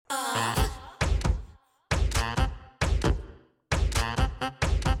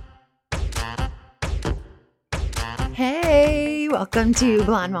welcome to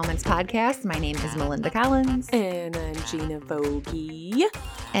Blonde Moments Podcast. My name is Melinda Collins. And I'm Gina Vogie.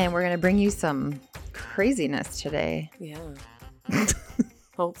 And we're going to bring you some craziness today. Yeah.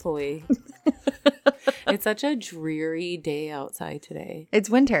 Hopefully. It's such a dreary day outside today. It's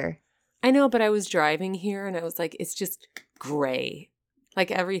winter. I know, but I was driving here and I was like, it's just gray.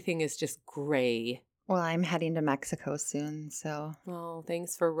 Like everything is just gray. Well, I'm heading to Mexico soon, so. Well,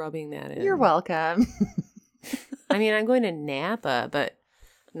 thanks for rubbing that in. You're welcome. I mean, I'm going to Napa, but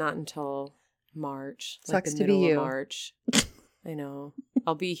not until March. Sucks like to the be middle you. of March. I know.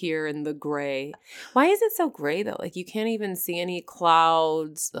 I'll be here in the gray. Why is it so gray, though? Like, you can't even see any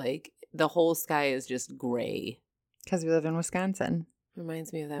clouds. Like, the whole sky is just gray. Because we live in Wisconsin.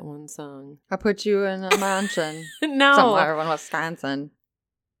 Reminds me of that one song. I'll put you in a mansion. No. Somewhere in Wisconsin.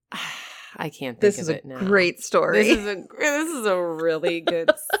 I can't think This of is it a now. great story. This is a really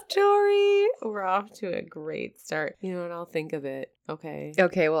good story. We're off to a great start. You know what? I'll think of it. Okay.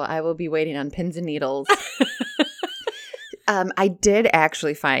 Okay, well, I will be waiting on pins and needles. I did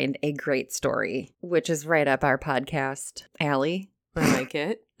actually find a great story, which is right up our podcast alley. I like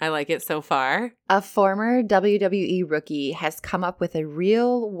it. I like it so far. A former WWE rookie has come up with a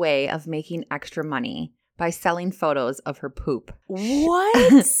real way of making extra money by selling photos of her poop. What?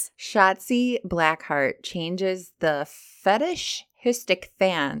 Shotzi Blackheart changes the fetishistic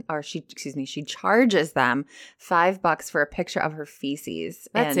fan, or she charges them $5 for a picture of her feces.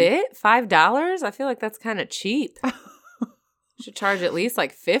 That's And it? $5? I feel like that's kind of cheap. Should charge at least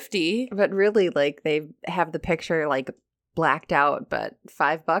like $50. But really, like, they have the picture like blacked out, but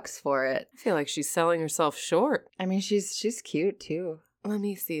 $5 for it. I feel like she's selling herself short. I mean, she's cute too. Let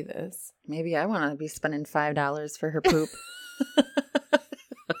me see this. Maybe I want to be spending $5 for her poop.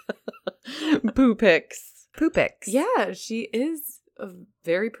 Poo pics. Poo pics. Yeah, she is a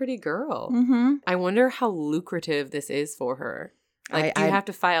very pretty girl. Mm-hmm. I wonder how lucrative this is for her. Like, do you have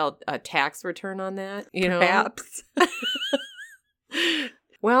to file a tax return on that? You know? Perhaps.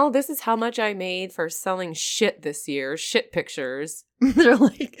 Well, this is how much I made for selling shit this year. Shit pictures. They're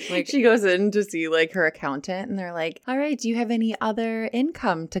like, Like- she goes in to see like her accountant and they're like, all right, do you have any other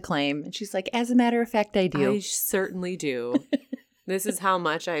income to claim? And she's like, as a matter of fact, I do. I certainly do. This is how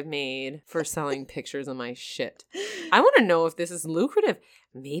much I've made for selling pictures of my shit. I want to know if this is lucrative.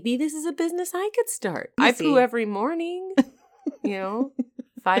 Maybe this is a business I could start. I poo every morning. You know,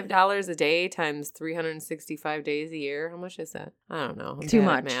 $5 a day times 365 days a year. How much is that? I don't know. I'm Too bad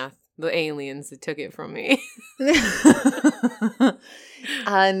much. at math. The aliens that took it from me.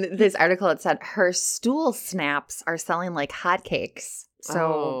 On this article, it said her stool snaps are selling like hotcakes.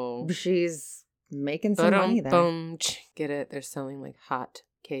 So she's making some money there. Boom. Get it? They're selling like hot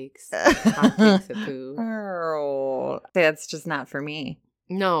cakes. Hot cakes of poo. Oh, that's just not for me.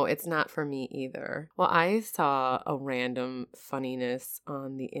 No, it's not for me either. Well, I saw a random funniness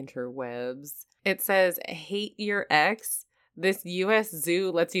on the interwebs. It says, hate your ex. This U.S.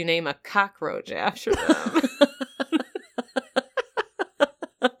 zoo lets you name a cockroach after them.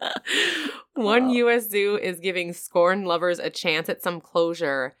 One U.S. zoo is giving scorned lovers a chance at some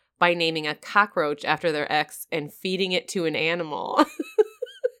closure by naming a cockroach after their ex and feeding it to an animal.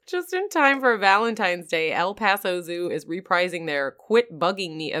 Just in time for Valentine's Day, El Paso Zoo is reprising their Quit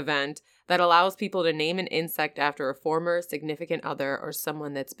Bugging Me event that allows people to name an insect after a former significant other or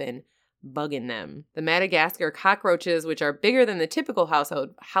someone that's been bugging them. The Madagascar cockroaches, which are bigger than the typical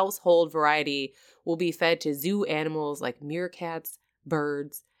household variety, will be fed to zoo animals like meerkats,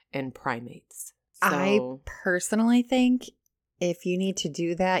 birds, and primates. I personally think if you need to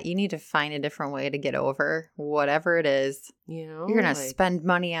do that, you need to find a different way to get over whatever it is. You know, you're going to spend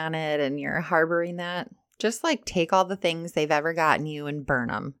money on it and you're harboring that. Just like take all the things they've ever gotten you and burn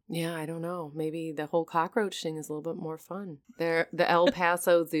them. Yeah, I don't know. Maybe the whole cockroach thing is a little bit more fun. The El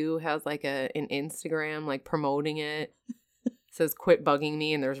Paso Zoo has like an Instagram like promoting it. It says quit bugging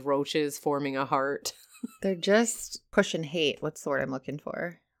me and there's roaches forming a heart. They're just pushing hate. What's the word I'm looking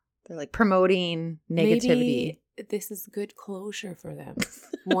for? They're like promoting negativity. Maybe this is good closure for them.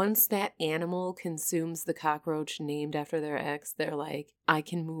 Once that animal consumes the cockroach named after their ex, they're like, I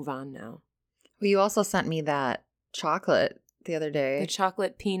can move on now. Well, you also sent me that chocolate the other day. The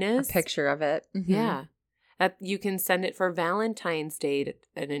chocolate penis? A picture of it. Mm-hmm. Yeah. You can send it for Valentine's Day,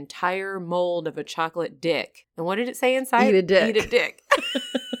 an entire mold of a chocolate dick. And what did it say inside? Eat a dick. Eat a dick.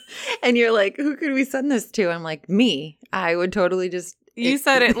 And you're like, who could we send this to? I'm like, me. I would totally just... You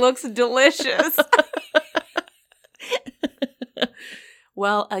said it looks delicious.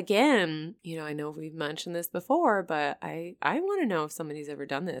 Well, again, you know, I know we've mentioned this before, but I want to know if somebody's ever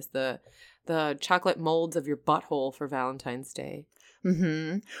done this. The chocolate molds of your butthole for Valentine's Day.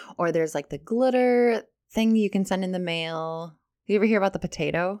 Mm-hmm. Or there's like the glitter thing you can send in the mail. You ever hear about the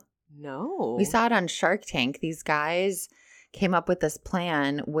potato? No. We saw it on Shark Tank. These guys came up with this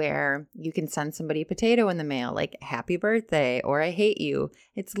plan where you can send somebody a potato in the mail, like happy birthday or I hate you.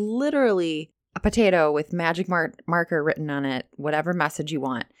 It's literally a potato with magic marker written on it, whatever message you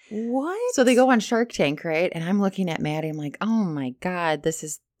want. What? So they go on Shark Tank, right? And I'm looking at Maddie. I'm like, oh my God, this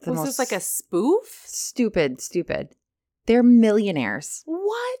is the Was most this like a spoof? stupid. They're millionaires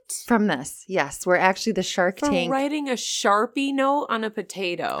What? from this. Yes, we're actually the Shark For Tank. writing a Sharpie note on a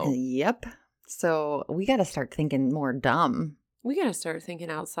potato. Yep. So we got to start thinking more dumb. We got to start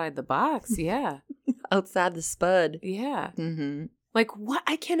thinking outside the box. Yeah. Outside the spud. Yeah. Mm-hmm. Like, what?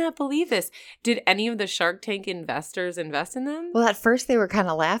 I cannot believe this. Did any of the Shark Tank investors invest in them? Well, at first they were kind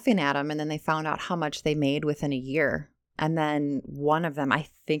of laughing at them, and then they found out how much they made within a year. And then one of them, I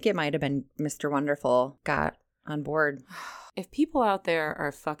think it might have been Mr. Wonderful, got on board. If people out there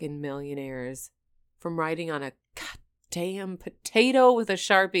are fucking millionaires from writing on a goddamn potato with a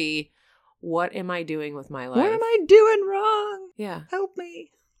Sharpie, what am I doing with my life? What am I doing wrong? Yeah. Help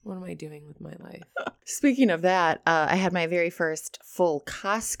me. What am I doing with my life? Speaking of that, I had my very first full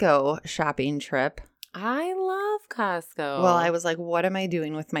Costco shopping trip. I love Costco. Well, I was like, what am I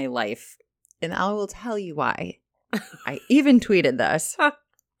doing with my life? And I will tell you why. I even tweeted this.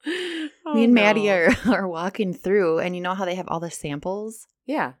 Me and Maddie are walking through, and you know how they have all the samples?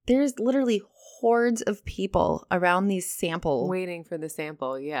 Yeah. There's literally hordes of people around these samples. Waiting for the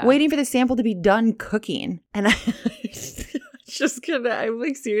sample, yeah. Waiting for the sample to be done cooking. And I just kidding. I'm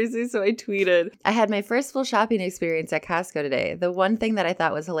like, seriously? So I tweeted. I had my first full shopping experience at Costco today. The one thing that I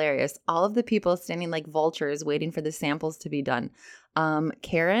thought was hilarious, all of the people standing like vultures waiting for the samples to be done.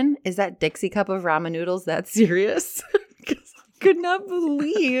 Karen, is that Dixie cup of ramen noodles that serious? Could not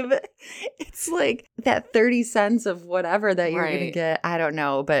believe it's like that 30 cents of whatever that you're going to get. I don't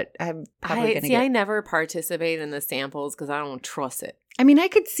know, but I'm probably going to get. I never participate in the samples because I don't trust it. I mean, I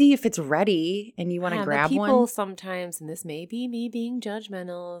could see if it's ready and you want to grab people one. Sometimes, and this may be me being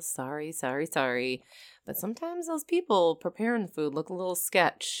judgmental. Sorry. But sometimes those people preparing the food look a little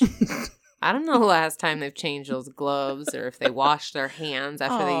sketch. I don't know the last time they've changed those gloves or if they washed their hands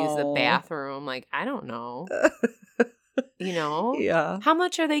after they use the bathroom. Like, I don't know. You know? Yeah. How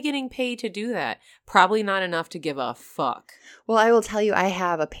much are they getting paid to do that? Probably not enough to give a fuck. Well, I will tell you, I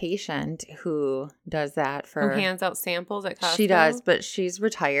have a patient who does that for. Who hands out samples at Costco? She does, but she's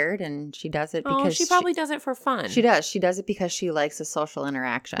retired and she does it because she probably does it for fun. She does. She does it because she likes a social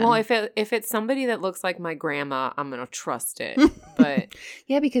interaction. Well, if it's somebody that looks like my grandma, I'm gonna trust it. But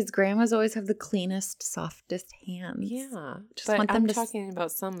yeah, because grandmas always have the cleanest, softest hands. Yeah, just but want them I'm to talking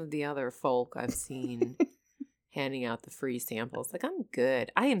about some of the other folk I've seen. Handing out the free samples. Like, I'm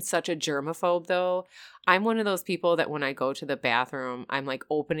good. I am such a germaphobe, though. I'm one of those people that when I go to the bathroom, I'm like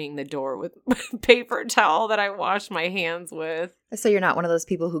opening the door with paper towel that I wash my hands with. So you're not one of those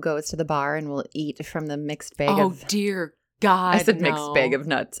people who goes to the bar and will eat from the mixed bag of... Oh, dear God, I said no. mixed bag of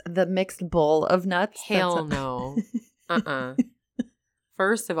nuts. The mixed bowl of nuts? Hell no.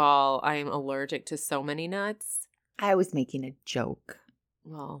 First of all, I am allergic to so many nuts. I was making a joke.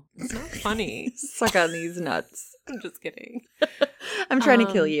 Well, it's not funny. Suck on these nuts. I'm just kidding. I'm trying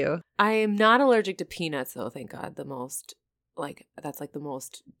to kill you. I am not allergic to peanuts, though, thank God. That's like the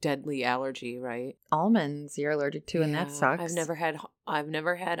most deadly allergy, right? Almonds you're allergic to, and that sucks. I've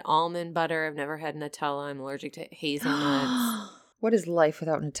never had almond butter. I've never had Nutella. I'm allergic to hazelnuts. What is life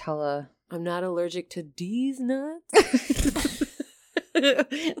without Nutella? I'm not allergic to D's nuts.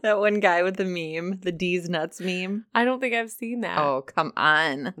 That one guy with the meme, the D's nuts meme. I don't think I've seen that. Oh, come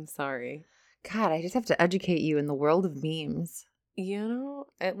on. I'm sorry. God, I just have to educate you in the world of memes. You know,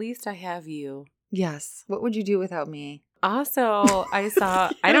 at least I have you. Yes. What would you do without me? Also, I saw,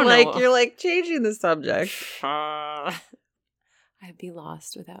 I don't know. You're like changing the subject. I'd be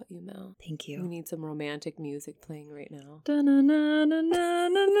lost without you, Mel. Thank you. We need some romantic music playing right now.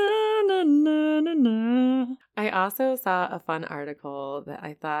 I also saw a fun article that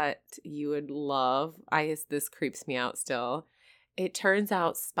I thought you would love. This creeps me out still. It turns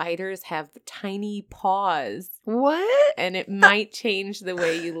out spiders have tiny paws. What? And it might change the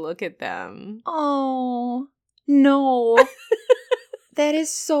way you look at them. Oh, no. That is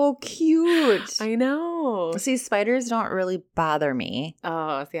so cute. I know. See, spiders don't really bother me.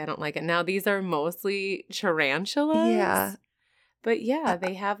 Oh, see, I don't like it. Now, these are mostly tarantulas. Yeah. But yeah,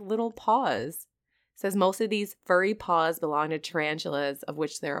 they have little paws. It says most of these furry paws belong to tarantulas, of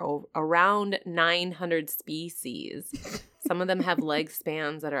which there are around 900 species. Some of them have leg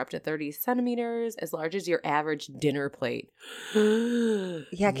spans that are up to 30 centimeters, as large as your average dinner plate.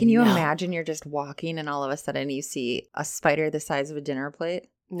 Yeah, can you imagine you're just walking and all of a sudden you see a spider the size of a dinner plate?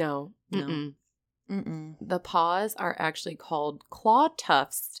 No. No. Mm-mm. The paws are actually called claw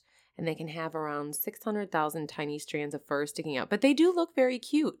tufts, and they can have around 600,000 tiny strands of fur sticking out. But they do look very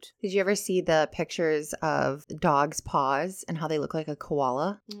cute. Did you ever see the pictures of dogs' paws and how they look like a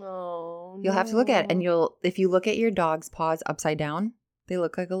koala? Oh, You'll have to look at it, and if you look at your dog's paws upside down, they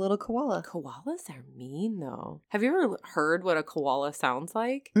look like a little koala. Koalas are mean, though. Have you ever heard what a koala sounds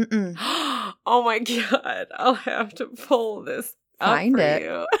like? Mm-mm. Oh my God. I'll have to pull this Find up for it.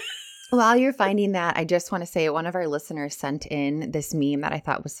 you. While you're finding that, I just want to say one of our listeners sent in this meme that I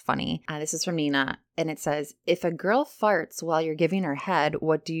thought was funny. This is from Nina, and it says, if a girl farts while you're giving her head,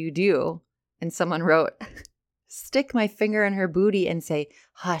 what do you do? And someone wrote, stick my finger in her booty and say,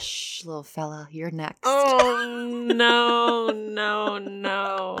 hush, little fella, you're next. Oh, no, no,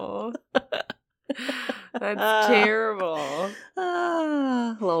 no. That's terrible.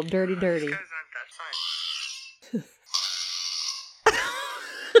 A little dirty.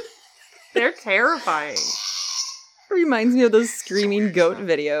 They're terrifying. Reminds me of those screaming goat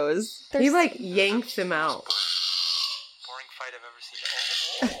videos. He like yanks him out. Boring fight I've ever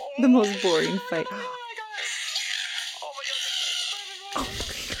seen. The most boring fight. Oh my god.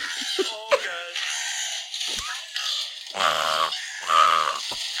 Oh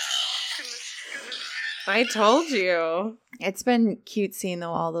god. I told you. It's been cute seeing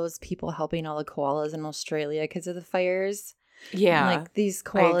though all those people helping all the koalas in Australia because of the fires. Yeah. Like these I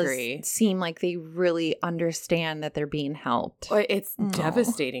agree. koalas seem like they really understand that they're being helped. But it's Aw.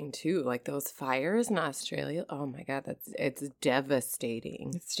 devastating too. Like those fires in Australia. Oh my God, it's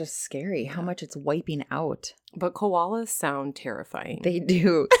devastating. It's just scary how much it's wiping out. But koalas sound terrifying. They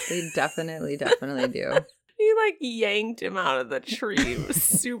do. They definitely do. He like yanked him out of the tree. It was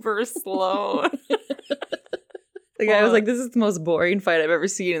super slow. The guy was like, this is the most boring fight I've ever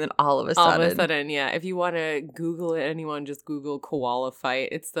seen. And then all of a sudden, yeah. If you want to Google it, anyone just Google koala fight.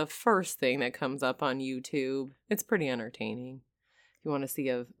 It's the first thing that comes up on YouTube. It's pretty entertaining. If you want to see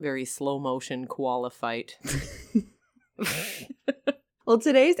a very slow motion koala fight. Well,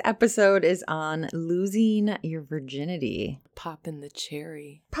 today's episode is on losing your virginity. Popping the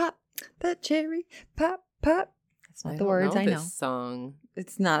cherry. Pop the cherry, pop, pop. That's not the words, I know. This song.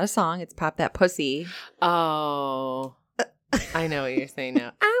 It's not a song. It's pop that pussy. Oh, I know what you're saying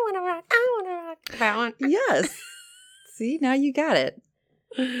now. I want to rock. That one. Yes. See, now you got it.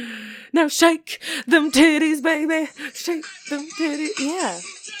 Now shake them titties, baby. Shake them titties. Yeah.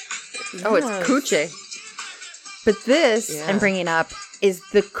 Oh, it's Yes. coochie. But this Yeah. I'm bringing up is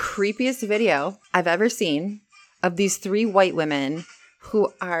the creepiest video I've ever seen of these three white women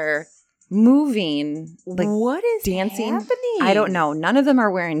who are moving, like what is dancing. happening? I don't know. None of them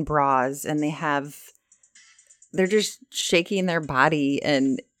are wearing bras, and they're just shaking their body,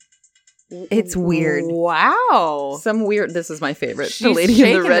 and it's weird. Wow. This is my favorite. She's the lady in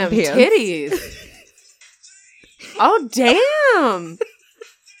shaking the red them pants. titties. Oh, damn.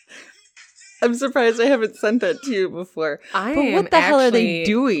 I'm surprised I haven't sent that to you before. I But am what the hell are they actually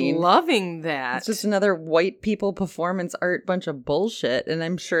doing? Loving that. It's just another white people performance art bunch of bullshit. And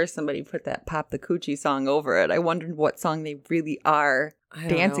I'm sure somebody put that Pop the Coochie song over it. I wondered what song they really are I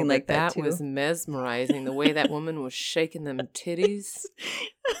don't dancing know, like but that too. was mesmerizing. The way that woman was shaking them titties.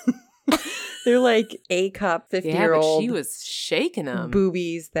 They're like A-cup Yeah, 50-year-old but she was shaking them.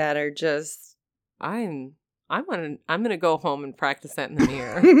 boobies that are just... I'm gonna go home and practice that in the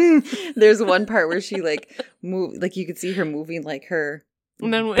mirror. There's one part where she like you could see her moving like her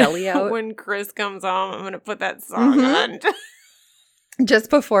And then belly out. when Chris comes home, I'm gonna put that song on. Just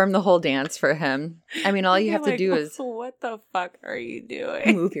perform the whole dance for him. I mean, all you You're have to like, do is what the fuck are you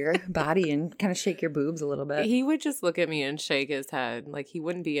doing? move your body and kind of shake your boobs a little bit. He would just look at me and shake his head. Like he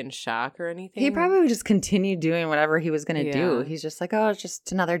wouldn't be in shock or anything. He probably would just continue doing whatever he was going to do. Yeah. He's just like, oh, it's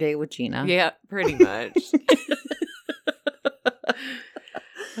just another day with Gina. Yeah, pretty much.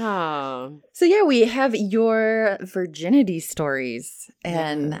 Oh, So yeah, we have your virginity stories.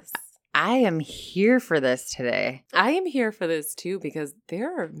 And yes. I am here for this today. I am here for this too because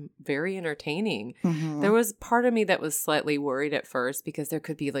they're very entertaining. Mhm. There was part of me that was slightly worried at first because there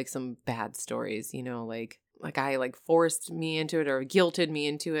could be like some bad stories, you know, like I like forced me into it or guilted me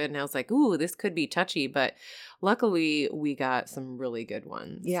into it. And I was like, ooh, this could be touchy. But luckily we got some really good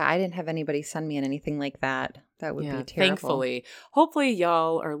ones. Yeah, I didn't have anybody send me in anything like that. That would be terrible. Thankfully. Hopefully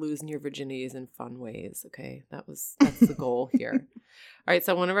y'all are losing your virginities in fun ways. Okay. That's the goal here. All right.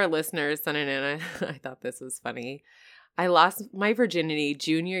 So one of our listeners sent it in. I thought this was funny. I lost my virginity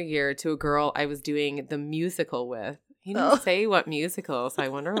junior year to a girl I was doing the musical with. He didn't say what musical, so I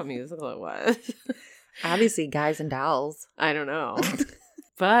wonder what musical it was. Obviously, Guys and Dolls. I don't know.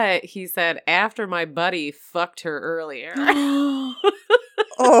 But he said after my buddy fucked her earlier.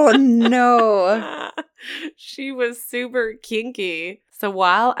 Oh, no. She was super kinky. So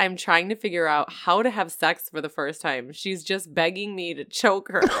while I'm trying to figure out how to have sex for the first time, she's just begging me to choke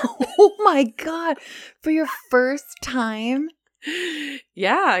her. Oh, my God. For your first time?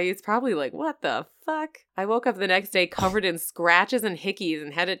 Yeah, he's probably like, what the fuck? I woke up the next day covered in scratches and hickeys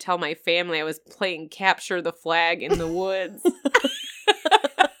and had to tell my family I was playing capture the flag in the woods.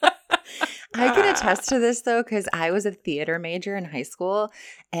 I can attest to this, though, because I was a theater major in high school,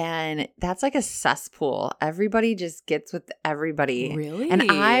 and that's like a cesspool. Everybody just gets with everybody. Really? And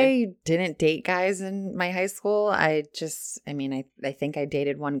I didn't date guys in my high school. I think I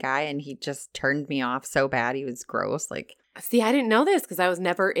dated one guy, and he just turned me off so bad. He was gross. Like, See, I didn't know this because I was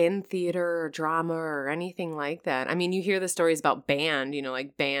never in theater or drama or anything like that. I mean, you hear the stories about band,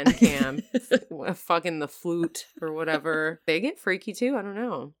 like band camp, fucking the flute or whatever. They get freaky too. I don't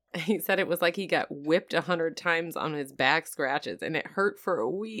know. He said it was like he got whipped 100 times on his back scratches and it hurt for a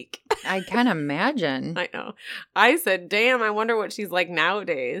week. I can imagine. I know. I said, damn, I wonder what she's like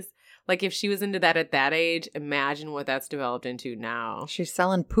nowadays. Like if she was into that at that age, imagine what that's developed into now. She's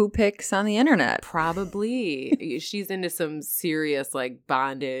selling poo pics on the internet. Probably. She's into some serious like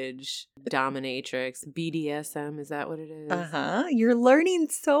bondage, dominatrix, BDSM. Is that what it is? Uh-huh. You're learning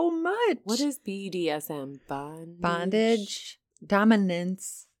so much. What is BDSM? Bondage,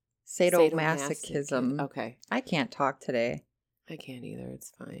 dominance, sadomasochism. Okay. I can't talk today. I can't either.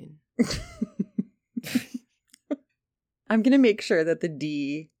 It's fine. I'm going to make sure that the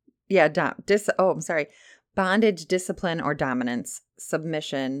D... Yeah, I'm sorry. Bondage, discipline, or dominance,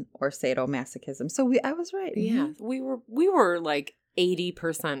 submission, or sadomasochism. So I was right. Yeah, we were like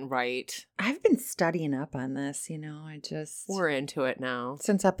 80% right. I've been studying up on this, We're into it now.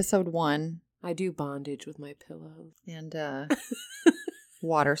 Since episode 1. I do bondage with my pillows. And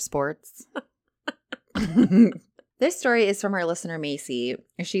water sports. This story is from our listener, Macy.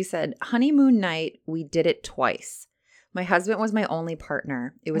 She said, honeymoon night, we did it twice. My husband was my only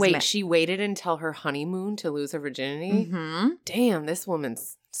partner. It was she waited until her honeymoon to lose her virginity? Mm-hmm. Damn, this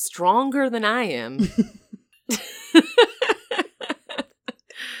woman's stronger than I am.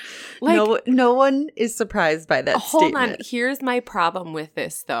 Like, no one is surprised by that statement. Hold on. Here's my problem with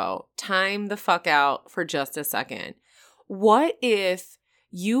this, though. Time the fuck out for just a second. What if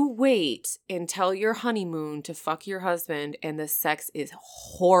you wait until your honeymoon to fuck your husband and the sex is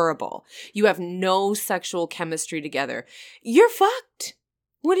horrible? You have no sexual chemistry together. You're fucked.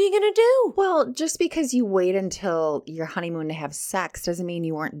 What are you going to do? Well, just because you wait until your honeymoon to have sex doesn't mean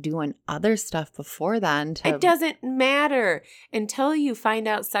you weren't doing other stuff before then. It doesn't matter until you find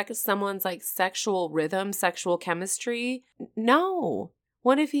out someone's like sexual rhythm, sexual chemistry. No.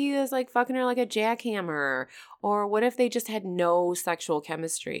 What if he is like fucking her like a jackhammer? Or what if they just had no sexual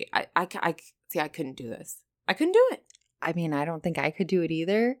chemistry? I couldn't do this. I couldn't do it. I mean, I don't think I could do it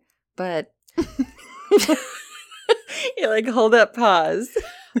either, but you like hold up, pause.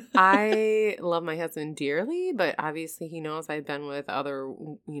 I love my husband dearly, but obviously he knows I've been with other,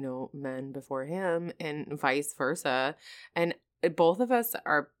 men before him and vice versa. And both of us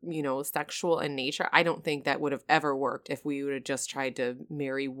are, sexual in nature. I don't think that would have ever worked if we would have just tried to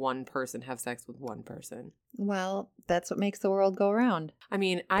marry one person, have sex with one person. Well, that's what makes the world go around. I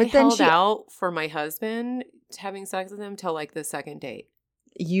mean, I held out for my husband having sex with him till like the second date.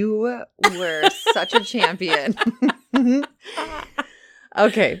 You were such a champion.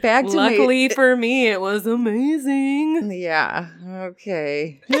 Okay, back to Luckily for me, it was amazing. Yeah,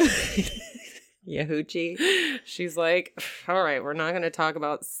 okay. Yeah, hoochie. She's like, all right, we're not going to talk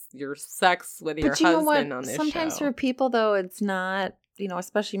about your sex with your husband on this show. Sometimes for people, though, it's not,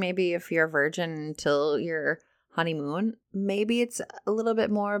 especially maybe if you're a virgin until your honeymoon, maybe it's a little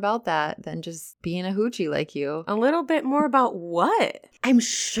bit more about that than just being a hoochie like you. A little bit more about what? I'm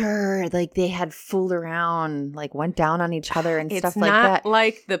sure like they had fooled around, like went down on each other and stuff like that. It's not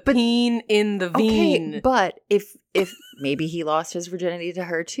like the peen in the vein. Okay, but if maybe he lost his virginity to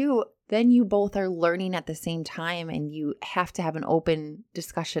her too, then you both are learning at the same time and you have to have an open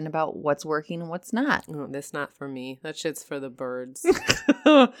discussion about what's working and what's not. Oh, that's not for me. That shit's for the birds.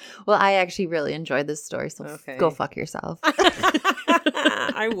 Well, I actually really enjoyed this story, so go fuck yourself.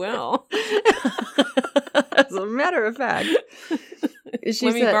 I will. As a matter of fact.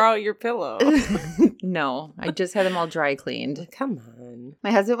 Let me borrow your pillow. No, I just had them all dry cleaned. Come on.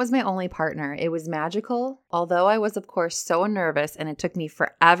 My husband was my only partner. It was magical, although I was, of course, so nervous and it took me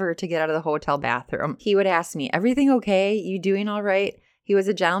forever to get out of the hotel bathroom. He would ask me, everything okay? You doing all right? He was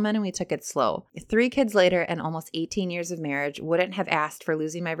a gentleman and we took it slow. 3 kids later and almost 18 years of marriage, wouldn't have asked for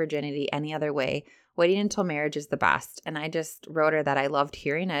losing my virginity any other way. Waiting until marriage is the best. And I just wrote her that I loved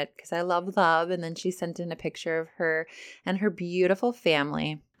hearing it because I love love. And then she sent in a picture of her and her beautiful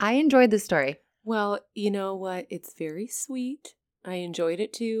family. I enjoyed the story. Well, you know what? It's very sweet. I enjoyed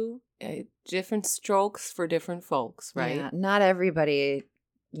it too. Different strokes for different folks, right? Yeah, not everybody,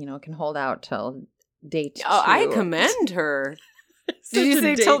 can hold out till date 2. Oh, I commend her. Did you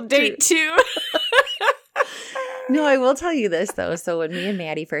say till date 2? No, I will tell you this, though. So when me and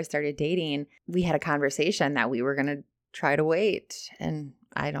Maddie first started dating, we had a conversation that we were going to try to wait. And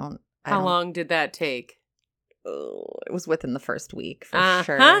How long did that take? It was within the first week, for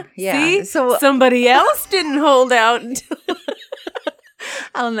sure. Yeah. See? So somebody else didn't hold out until...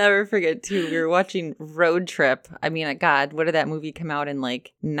 I'll never forget, too. We were watching Road Trip. I mean, God, what did that movie come out in,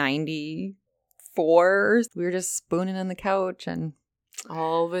 94? We were just spooning on the couch and...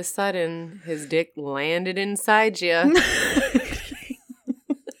 All of a sudden, his dick landed inside you.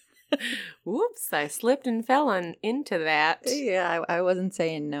 Whoops, I slipped and fell into that. Yeah, I wasn't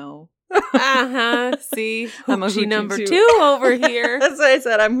saying no. Uh-huh. See, I'm a hoochie hoochie number too. 2 over here. That's what I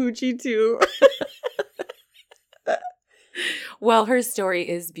said. I'm hoochie too. Well, her story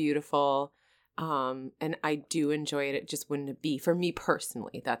is beautiful. And I do enjoy it. It just wouldn't be for me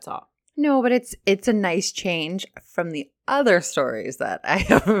personally. That's all. No, but it's a nice change from the other stories that I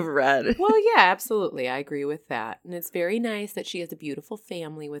have read. Well, yeah, absolutely. I agree with that. And it's very nice that she has a beautiful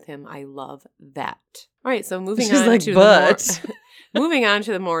family with him. I love that. All right, so moving on to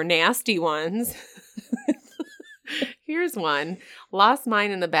the more nasty ones. Here's one. Lost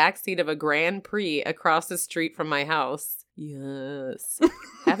mine in the backseat of a Grand Prix across the street from my house. Yes.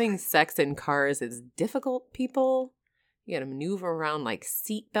 Having sex in cars is difficult, people. You got to maneuver around like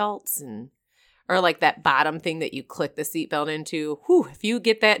seat belts or like that bottom thing that you click the seatbelt into. Whew, if you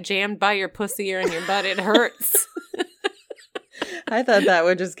get that jammed by your pussy or in your butt, it hurts. I thought that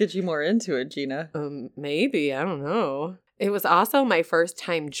would just get you more into it, Gina. Maybe. I don't know. It was also my first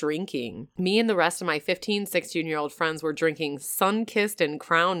time drinking. Me and the rest of my 15, 16-year-old friends were drinking Sunkist and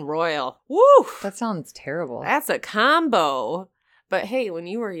Crown Royal. Woo! That sounds terrible. That's a combo. But hey, when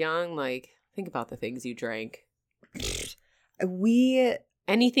you were young, think about the things you drank.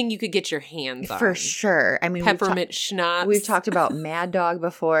 Anything you could get your hands on. For sure. I mean, peppermint schnapps. We've talked about Mad Dog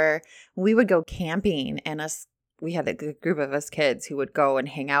before. We would go camping and we had a group of us kids who would go and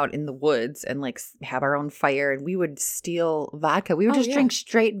hang out in the woods and have our own fire, and we would steal vodka. We would drink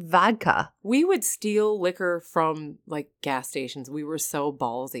straight vodka. We would steal liquor from gas stations. We were so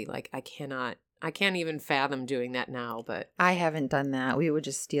ballsy. I can't even fathom doing that now, but... I haven't done that. We would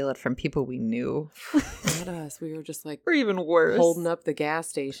just steal it from people we knew. Not us. We were just or even worse. Holding up the gas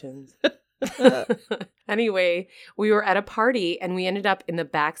stations. Anyway, we were at a party and we ended up in the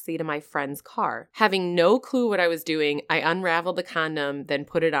back seat of my friend's car. Having no clue what I was doing, I unraveled the condom, then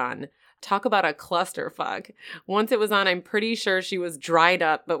put it on. Talk about a clusterfuck. Once it was on, I'm pretty sure she was dried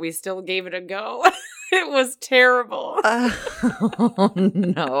up, but we still gave it a go. It was terrible. Oh,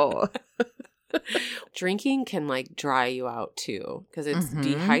 no. Drinking can dry you out too because it's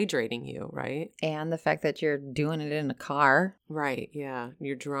dehydrating you, right? And the fact that you're doing it in a car. Right, yeah.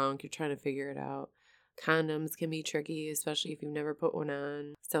 You're drunk. You're trying to figure it out. Condoms can be tricky, especially if you've never put one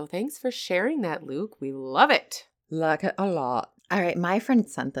on. So thanks for sharing that, Luke. We love it. Like it a lot. All right, my friend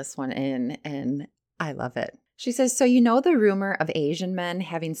sent this one in and I love it. She says, so you know the rumor of Asian men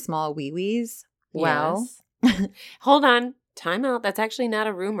having small wee-wees? Well. Yes. Hold on. Time out. That's actually not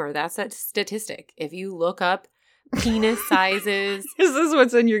a rumor. That's a statistic. If you look up penis sizes. Is this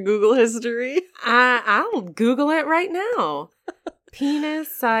what's in your Google history? I'll Google it right now.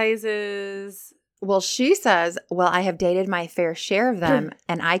 Penis sizes. Well, she says, I have dated my fair share of them,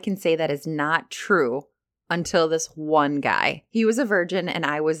 and I can say that is not true until this one guy. He was a virgin and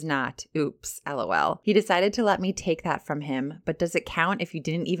I was not. Oops, LOL. He decided to let me take that from him, but does it count if you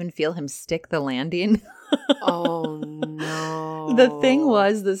didn't even feel him stick the landing? Oh, no. The thing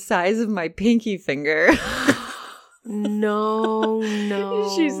was the size of my pinky finger. No.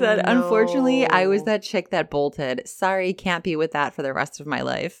 She said, unfortunately, I was that chick that bolted. Sorry, can't be with that for the rest of my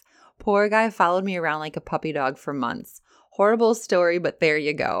life. Poor guy followed me around like a puppy dog for months. Horrible story, but there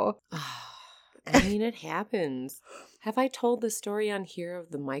you go. I mean, it happens. Have I told the story on here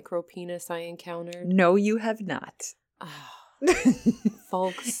of the micro penis I encountered? No, you have not.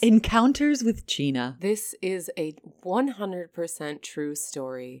 Folks. Encounters with Gina. This is a 100% true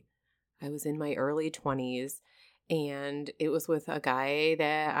story. I was in my early 20s and it was with a guy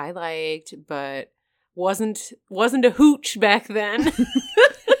that I liked, but wasn't a hooch back then.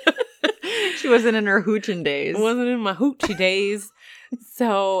 She wasn't in her hoochin' days. Wasn't in my hoochie days.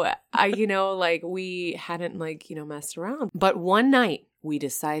 So we hadn't messed around. But one night we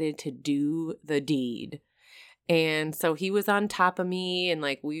decided to do the deed. And so he was on top of me and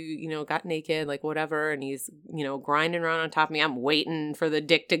like we, you know, got naked, like whatever. And he's, you know, grinding around on top of me. I'm waiting for the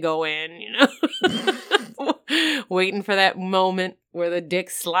dick to go in, you know, waiting for that moment where the dick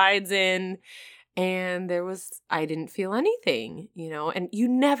slides in. And I didn't feel anything, you know, and you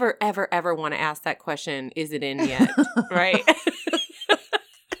never, ever, ever want to ask that question, is it in yet? Right?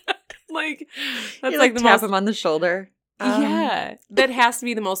 Like, that's You like the tap most, him on the shoulder. yeah, that has to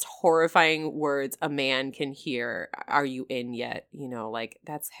be the most horrifying words a man can hear. Are you in yet? You know, like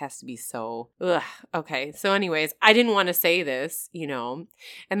that has to be so, ugh. Okay. So anyways, I didn't want to say this, you know,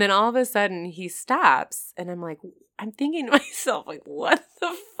 and then all of a sudden he stops and I'm like, I'm thinking to myself, like, what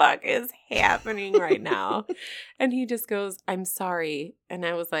the fuck is happening right now? And he just goes, I'm sorry. And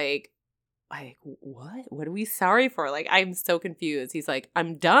I was like, what? What are we sorry for? Like, I'm so confused. He's like,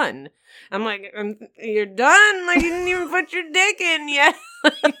 I'm done. I'm like, you're done? Like, you didn't even put your dick in yet.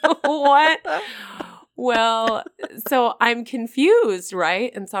 Like, what? Well, so I'm confused, right?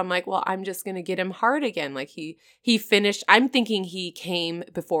 And so I'm like, well, I'm just going to get him hard again. Like, he finished. I'm thinking he came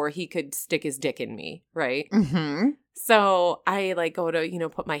before he could stick his dick in me, right? Mm-hmm. So I like go to, you know,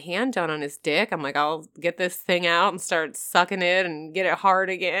 put my hand down on his dick. I'm like, I'll get this thing out and start sucking it and get it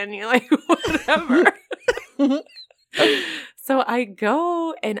hard again. You're like, whatever. So I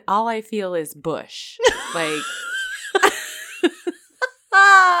go and all I feel is bush. Like,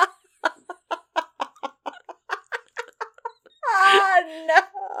 no.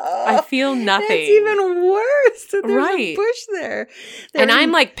 I feel nothing. It's even worse. That there's Right. a bush there. And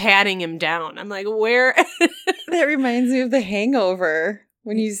I'm like patting him down. I'm like, where? That reminds me of The Hangover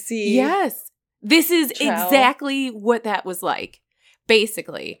when you see. Yes. This is Trowel. exactly what that was like,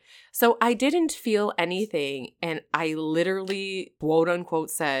 basically. So I didn't feel anything. And I literally, quote unquote,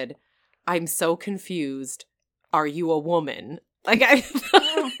 said, I'm so confused. Are you a woman? Like,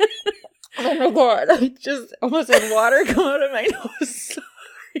 Oh my God. I just almost had water come out of my nose.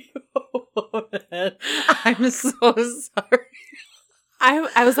 Sorry. I'm so sorry.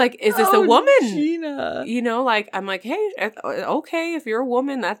 I was like, is this a Oh, woman? Gina. You know, like, I'm like, hey, okay, if you're a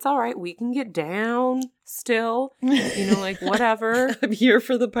woman, that's all right. We can get down still. You know, like, whatever. I'm here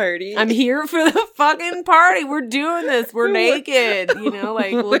for the party. I'm here for the fucking party. We're doing this. We're naked. You know,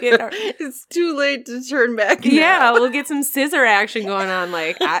 like, we'll get our... It's too late to turn back now. Yeah, we'll get some scissor action going on.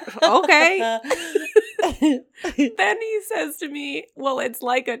 Like, okay. Then he says to me, well, it's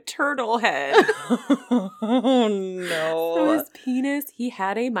like a turtle head. Oh, no. So his penis, he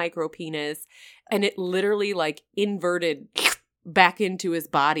had a micro penis, and it literally, like, inverted back into his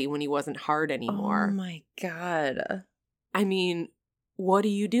body when he wasn't hard anymore. Oh, my God. I mean, what do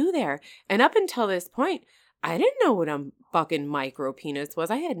you do there? And up until this point, I didn't know what a fucking micro penis was.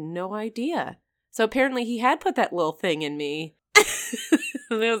 I had no idea. So apparently he had put that little thing in me.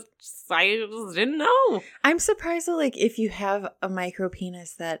 And I just didn't know. I'm surprised that, like, if you have a micro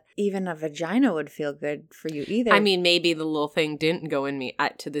penis, that even a vagina would feel good for you either. I mean, maybe the little thing didn't go in me.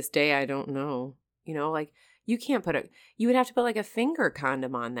 To this day, I don't know. You know, like, you can't you would have to put, like, a finger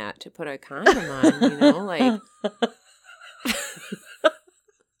condom on that to put a condom on, you know, like.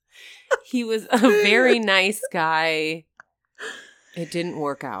 He was a very nice guy. It didn't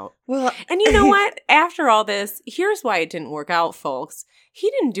work out. Well, And you know what? After all this, here's why it didn't work out, folks. He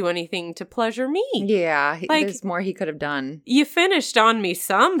didn't do anything to pleasure me. yeah, Like- there's more he could have done. You finished on me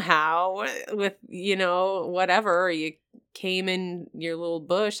somehow with, you know, whatever. You came in your little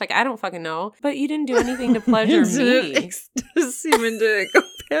bush. Like, I don't fucking know. But you didn't do anything to pleasure me. Semen didn't go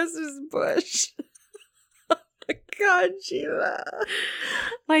past his bush. God, Gina.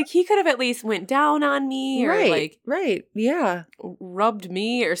 Like, he could have at least went down on me or, like, right, yeah. rubbed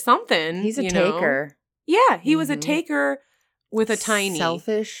me or something. He's a you know? taker. Yeah, he was a Mhm. taker with a tiny.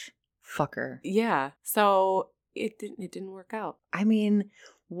 Selfish fucker. Yeah. So it didn't work out. I mean,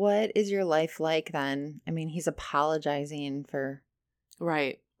 what is your life like then? I mean, he's apologizing for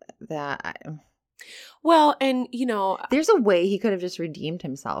Right. that. Well, and, you know, There's a way he could have just redeemed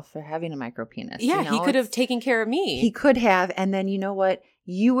himself for having a micro penis. yeah, you know? he could have It's- taken care of me. He could have, and then you know what?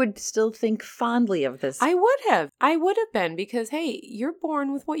 You would still think fondly of this. I would have. I would have been because, hey, you're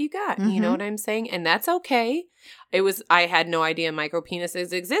born with what you got. You know Mhm. what I'm saying? And that's okay. I had no idea micro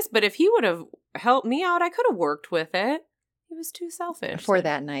penises exist, but if he would have helped me out, I could have worked with it. He was too selfish. for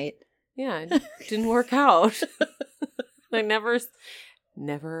that night. Yeah, it didn't work out. I never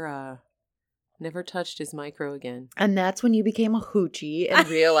touched his micro again. And that's when you became a hoochie and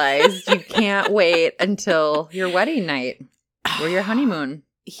realized you can't wait until your wedding night or your honeymoon.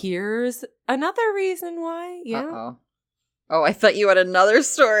 Here's another reason why. Yeah. Oh, I thought you had another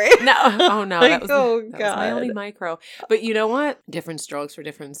story. No. Oh, no. That was, Oh, that was my only God. micro. But you know what? Different strokes for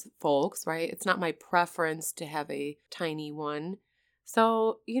different folks, right? It's not my preference to have a tiny one.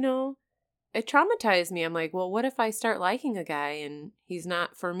 So, it traumatized me. I'm like, well, what if I start liking a guy and he's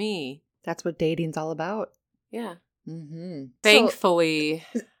not for me? That's what dating's all about. Yeah. Mm-hmm. Thankfully,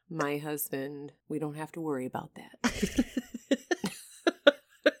 my husband, we don't have to worry about that.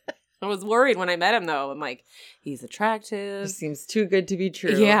 I was worried when I met him, though. I'm like, he's attractive. It seems too good to be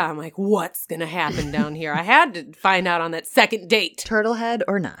true. Yeah, I'm like, what's going to happen down here? I had to find out on that second date. Turtlehead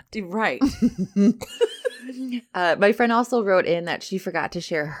or not. Right. My friend also wrote in that she forgot to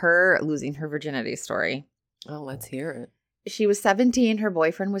share her losing her virginity story. Oh, let's hear it. She was 17, her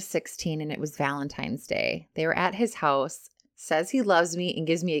boyfriend was 16, and it was Valentine's Day. They were at his house, says he loves me, and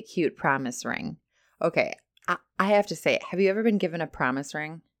gives me a cute promise ring. Okay, I have to say, have you ever been given a promise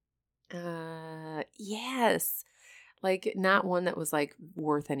ring? Yes. Like, not one that was, like,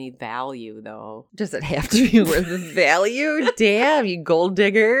 worth any value, though. Does it have to be worth value? Damn, you gold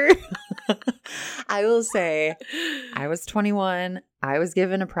digger. I will say, I was 21. I was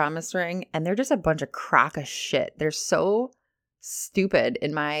given a promise ring, and they're just a bunch of crock of shit. They're so stupid,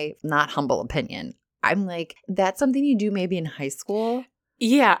 in my not humble opinion. I'm like, that's something you do maybe in high school.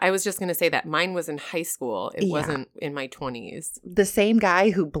 Yeah, I was just going to say that. Mine was in high school. It Yeah. wasn't in my 20s. The same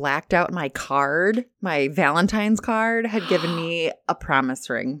guy who blacked out my card, my Valentine's card, had given me a promise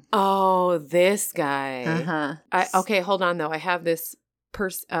ring. Oh, this guy. Uh-huh. Okay, hold on, though. I have this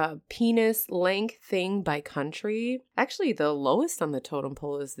penis length thing by country. Actually, the lowest on the totem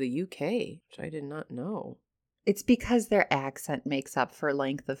pole is the UK, which I did not know. It's because their accent makes up for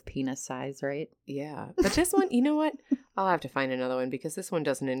length of penis size, right? Yeah. But this one, you know what? I'll have to find another one because this one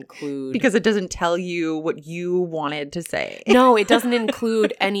doesn't include... Because it doesn't tell you what you wanted to say. No, it doesn't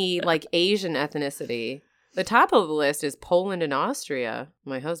include any, like, Asian ethnicity. The top of the list is Poland and Austria.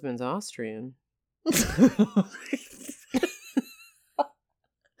 My husband's Austrian.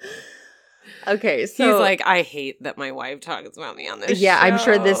 Okay, so... He's like, I hate that my wife talks about me on this Yeah, show. I'm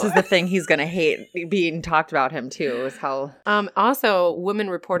sure this is the thing he's going to hate being talked about him, too, is how... Also,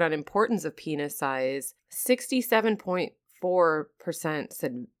 women report on importance of penis size. 67.4%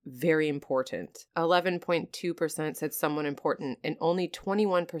 said very important. 11.2% said someone important. And only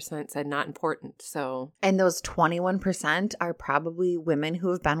 21% said not important. So... And those 21% are probably women who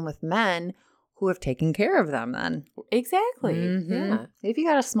have been with men who have taken care of them then. Exactly. Mhm. Yeah. If you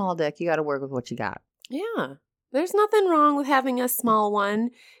got a small dick, you got to work with what you got. Yeah. There's nothing wrong with having a small one.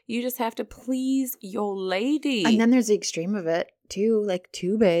 You just have to please your lady. And then there's the extreme of it, too, like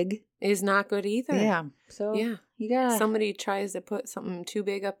too big. Is not good either. Yeah. So Yeah. you got Somebody tries to put something too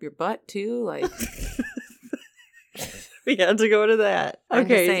big up your butt, too. Like, we had to go to that. I'm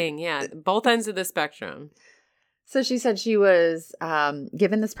just saying, yeah. Both ends of the spectrum. So she said she was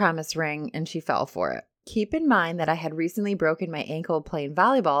given this promise ring and she fell for it. Keep in mind that I had recently broken my ankle playing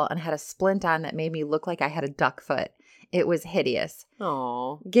volleyball and had a splint on that made me look like I had a duck foot. It was hideous.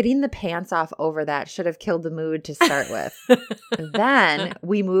 Oh. Getting the pants off over that should have killed the mood to start with. Then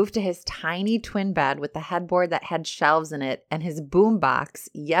we moved to his tiny twin bed with the headboard that had shelves in it, and his boombox,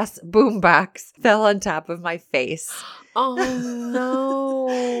 yes, boombox, fell on top of my face. Oh,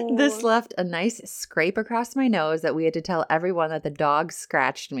 no. This left a nice scrape across my nose that we had to tell everyone that the dog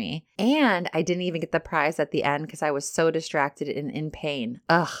scratched me. And I didn't even get the prize at the end because I was so distracted and in pain.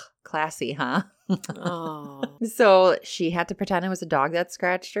 Ugh, classy, huh? Oh. So she had to pretend it was a dog that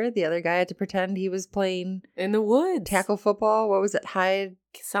scratched her. The other guy had to pretend he was playing In the woods. tackle football. What was it? Hide?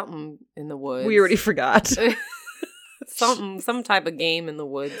 Something in the woods. We already forgot. Some type of game in the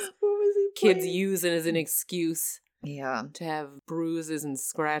woods. What was he Kids playing? use it as an excuse Yeah. to have bruises and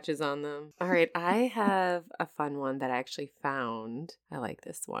scratches on them. All right, I have a fun one that I actually found. I like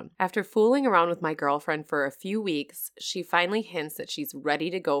this one. After fooling around with my girlfriend for a few weeks, she finally hints that she's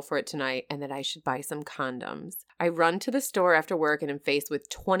ready to go for it tonight and that I should buy some condoms. I run to the store after work and am faced with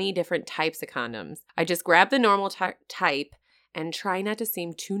 20 different types of condoms. I just grab the normal type and try not to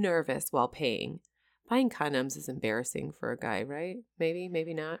seem too nervous while paying. Buying condoms is embarrassing for a guy, right? Maybe,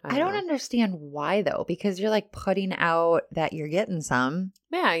 maybe not. I don't know. understand why, though, because you're like putting out that you're getting some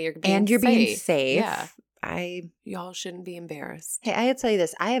Yeah, you're being and you're being safe. Yeah. I Y'all shouldn't be embarrassed. Hey, I had to tell you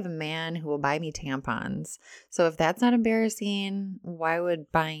this. I have a man who will buy me tampons. So if that's not embarrassing, why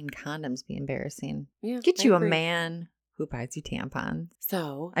would buying condoms be embarrassing? Yeah, Get I you a agree. man who buys you tampons.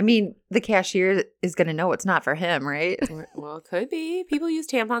 So, I mean, the cashier is going to know it's not for him, right? well, it could be. People use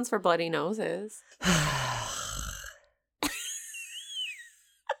tampons for bloody noses.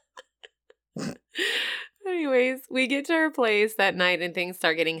 Anyways, we get to her place that night and things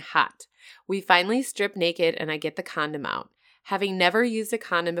start getting hot. We finally strip naked and I get the condom out. Having never used a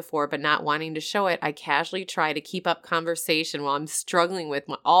condom before but not wanting to show it, I casually try to keep up conversation while I'm struggling with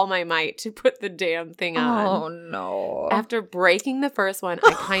all my might to put the damn thing on. Oh, no. After breaking the first one,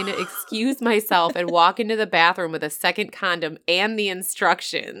 I kind of excuse myself and walk into the bathroom with a second condom and the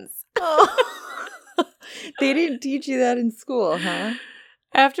instructions. Oh. They didn't teach you that in school, huh?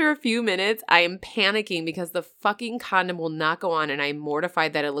 After a few minutes, I am panicking because the fucking condom will not go on, and I'm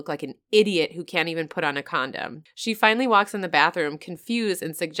mortified that I look like an idiot who can't even put on a condom. She finally walks in the bathroom, confused,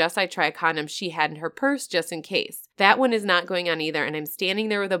 and suggests I try a condom she had in her purse just in case. That one is not going on either, and I'm standing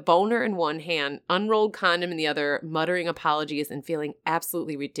there with a boner in one hand, unrolled condom in the other, muttering apologies and feeling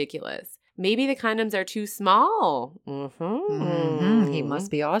absolutely ridiculous. Maybe the condoms are too small. He must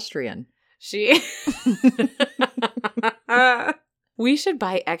be Austrian. We should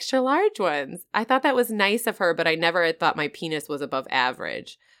buy extra large ones. I thought that was nice of her, but I never had thought my penis was above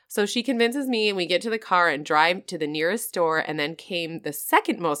average. So she convinces me and we get to the car and drive to the nearest store, and then came the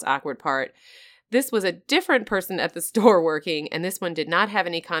second most awkward part. This was a different person at the store working, and this one did not have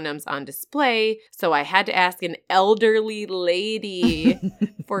any condoms on display, so I had to ask an elderly lady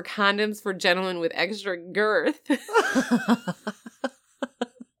for condoms for gentlemen with extra girth.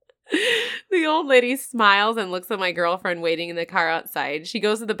 The old lady smiles and looks at my girlfriend waiting in the car outside. She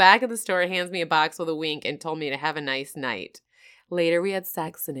goes to the back of the store, hands me a box with a wink, and told me to have a nice night. Later, we had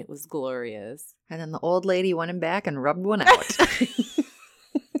sex, and it was glorious. And then the old lady went in back and rubbed one out. She's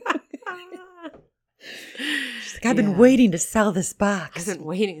like, I've been waiting to sell this box. I've been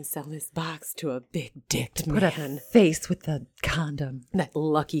waiting to sell this box to a big-dicked Put a man. face with the condom. That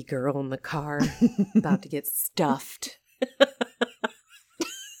lucky girl in the car about to get stuffed.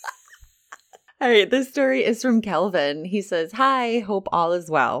 All right, this story is from Kelvin. He says, "Hi, hope all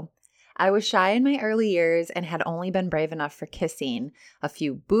is well. I was shy in my early years and had only been brave enough for kissing, a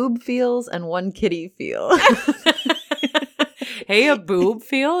few boob feels and one kitty feel." Hey, a boob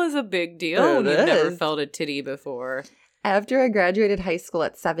feel is a big deal. It You've never is. felt a titty before. After I graduated high school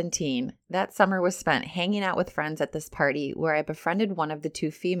at 17, that summer was spent hanging out with friends at this party where I befriended one of the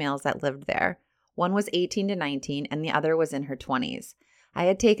two females that lived there. One was 18 to 19 and the other was in her 20s. I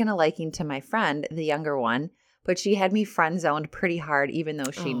had taken a liking to my friend, the younger one, but she had me friend-zoned pretty hard even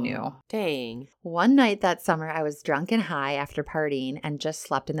though she knew. Dang. One night that summer, I was drunk and high after partying and just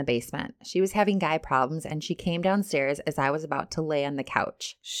slept in the basement. She was having guy problems and she came downstairs as I was about to lay on the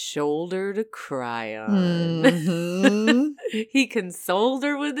couch. Shoulder to cry on. Mhm. He consoled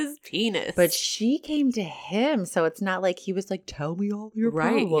her with his penis. But she came to him, so it's not like he was like, tell me all your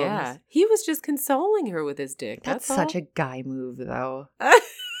right, problems. yeah. He was just consoling her with his dick. That's such a guy move, though.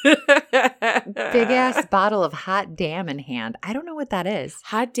 Big Big ass bottle of hot damn in hand. I don't know what that is.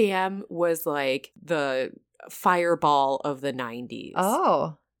 Hot Damn was like the fireball of the 90s.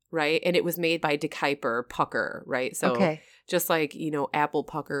 Oh, Right? And it was made by De Kuyper Pucker, right? So okay. just like, Apple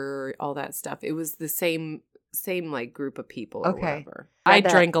Pucker, all that stuff. It was the same like group of people or Okay. whatever. Read I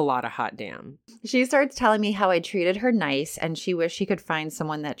that. drank a lot of Hot Damn. She starts telling me how I treated her nice and she wished she could find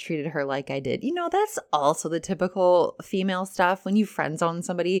someone that treated her like I did. That's also the typical female stuff when you friend zone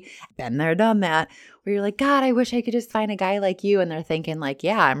somebody. Been there, done that. Where you're like, God, I wish I could just find a guy like you. And they're thinking like,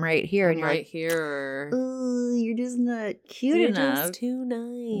 yeah, I'm right here. And I'm you're right like, here. ooh, you're just not cute You're enough. just too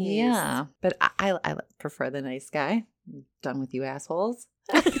nice. Yeah. But I prefer the nice guy. Done with you assholes.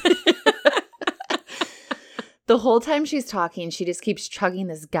 The whole time she's talking, she just keeps chugging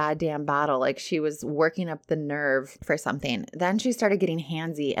this goddamn bottle like she was working up the nerve for something. Then she started getting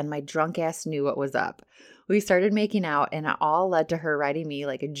handsy, and my drunk ass knew what was up. We started making out, and it all led to her riding me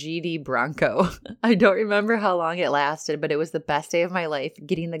like a GD Bronco. I don't remember how long it lasted, but it was the best day of my life,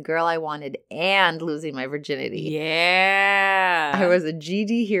 getting the girl I wanted and losing my virginity. Yeah. I was a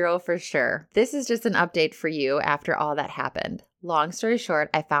GD hero for sure. This is just an update for you after all that happened. Long story short,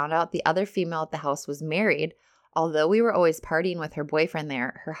 I found out the other female at the house was married. Although we were always partying with her boyfriend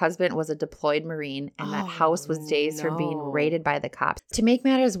there, her husband was a deployed Marine, and that house was dazed from being no. raided by the cops. To make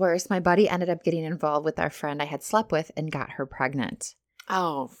matters worse, my buddy ended up getting involved with our friend I had slept with and got her pregnant.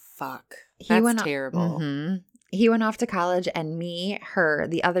 Oh, fuck. He That's went terrible. Mhm. He went off to college, and me, her,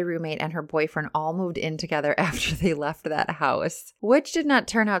 the other roommate, and her boyfriend all moved in together after they left that house, which did not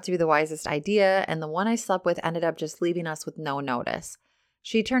turn out to be the wisest idea, and the one I slept with ended up just leaving us with no notice.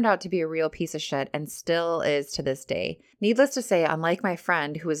 She turned out to be a real piece of shit and still is to this day. Needless to say, unlike my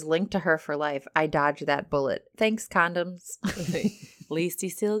friend who is linked to her for life, I dodged that bullet. Thanks, condoms. At least he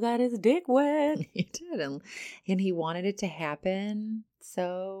still got his dick wet. He did, and he wanted it to happen,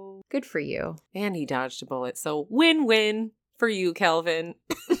 so good for you. And he dodged a bullet. So win-win for you, Kelvin.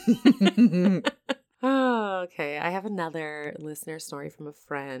 Oh, okay. I have another listener story from a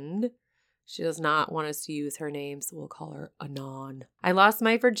friend. She does not want us to use her name, so we'll call her Anon. I lost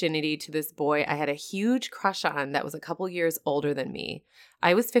my virginity to this boy I had a huge crush on that was a couple years older than me.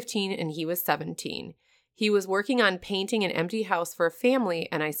 I was 15 and he was 17. He was working on painting an empty house for a family,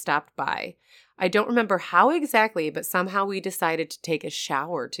 and I stopped by. I don't remember how exactly, but somehow we decided to take a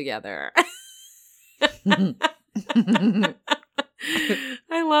shower together. I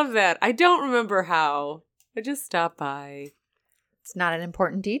love that. I don't remember how. I just stopped by. It's not an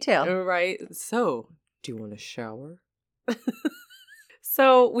important detail. Right. So, do you want a shower?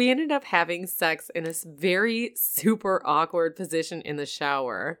 So, we ended up having sex in a very super awkward position in the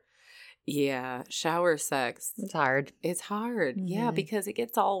shower. Yeah, shower sex. It's hard. It's hard. Mm-hmm. Yeah, because it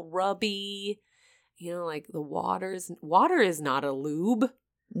gets all rubby. You know, like water is not a lube.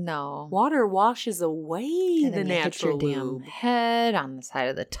 No. Water washes away And the then you hit natural your damn lube. head on the side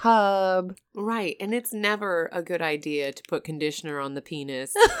of the tub. Right. And it's never a good idea to put conditioner on the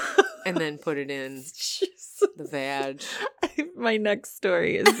penis and then put it in the vag. My next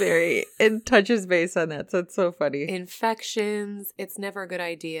story is it touches base on that, so it's so funny. Infections. It's never a good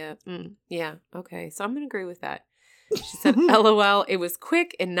idea. Yeah. Okay. So I'm going to agree with that. She said, LOL, it was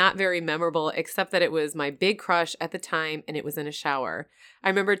quick and not very memorable, except that it was my big crush at the time and it was in a shower. I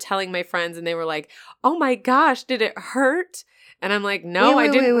remember telling my friends and they were like, oh my gosh, did it hurt? And I'm like, no, I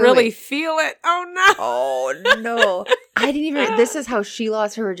didn't really feel it. Oh no. Oh no. I didn't even, this is how she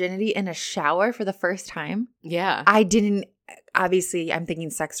lost her virginity in a shower for the first time. Yeah. I didn't, obviously I'm thinking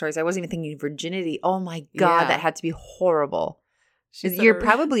sex toys. I wasn't even thinking virginity. Oh my God, Yeah. that had to be horrible. You're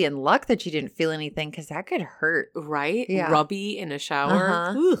probably in luck that you didn't feel anything because that could hurt. Right? Yeah. Rubby in a shower.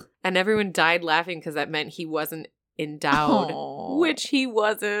 Uh-huh. And everyone died laughing because that meant he wasn't endowed, which he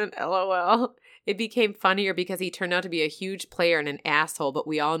wasn't. LOL. It became funnier because he turned out to be a huge player and an asshole, but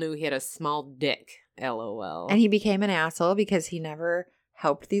we all knew he had a small dick. LOL. And he became an asshole because he never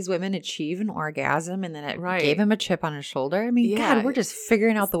helped these women achieve an orgasm, and then it gave him a chip on his shoulder. I mean, God, we're just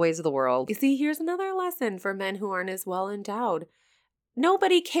figuring out the ways of the world. You see, here's another lesson for men who aren't as well endowed.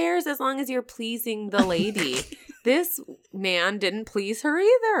 Nobody cares as long as you're pleasing the lady. This man didn't please her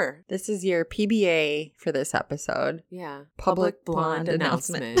either. This is your PBA for this episode. Yeah. Public blonde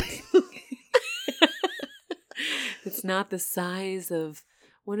announcement. It's not the size of,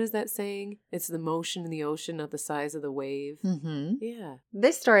 what is that saying? It's the motion in the ocean, not the size of the wave. Mm-hmm. Yeah.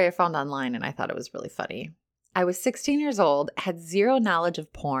 This story I found online and I thought it was really funny. I was 16 years old, had zero knowledge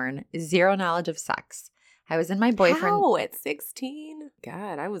of porn, zero knowledge of sex. I was in my boyfriend. How at 16?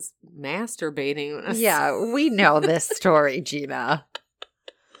 God, I was masturbating. Yeah, we know this story, Gina.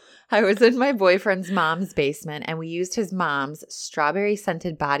 I was in my boyfriend's mom's basement and we used his mom's strawberry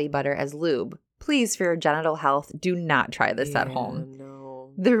scented body butter as lube. Please, for your genital health, do not try this at home.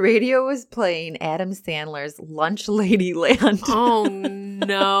 No. The radio was playing Adam Sandler's Lunch Lady Land. Oh,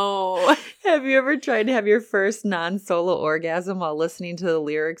 no. Have you ever tried to have your first non-solo orgasm while listening to the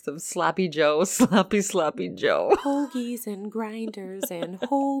lyrics of Sloppy Joe, Sloppy Sloppy Joe? Hoagies and grinders and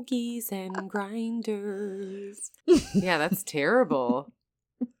hoagies and grinders. Yeah, that's terrible.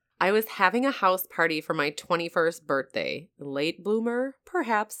 I was having a house party for my 21st birthday. Late bloomer,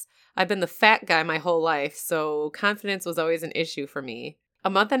 perhaps. I've been the fat guy my whole life, so confidence was always an issue for me. A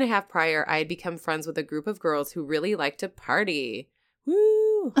month and a half prior, I had become friends with a group of girls who really liked to party.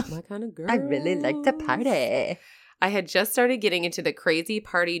 Woo! My kind of girl. I really like to party. I had just started getting into the crazy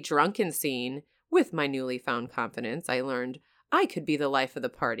party drunken scene. With my newly found confidence, I learned I could be the life of the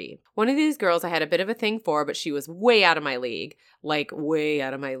party. One of these girls I had a bit of a thing for, but she was way out of my league. Like, way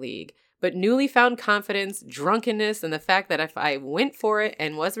out of my league. But newly found confidence, drunkenness, and the fact that if I went for it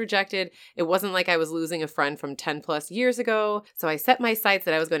and was rejected, it wasn't like I was losing a friend from 10 plus years ago. So I set my sights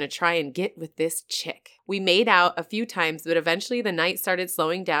that I was going to try and get with this chick. We made out a few times, but eventually the night started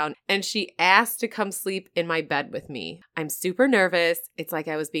slowing down and she asked to come sleep in my bed with me. I'm super nervous. It's like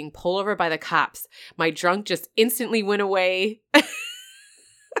I was being pulled over by the cops. My drunk just instantly went away.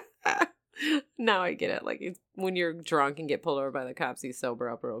 Now I get it. Like, it's when you're drunk and get pulled over by the cops, you sober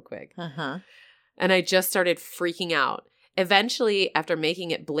up real quick. Uh-huh. And I just started freaking out. Eventually, after making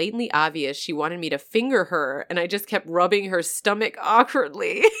it blatantly obvious, she wanted me to finger her, and I just kept rubbing her stomach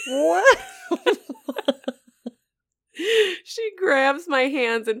awkwardly. What? She grabs my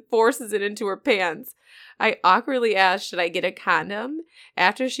hands and forces it into her pants. I awkwardly asked, should I get a condom?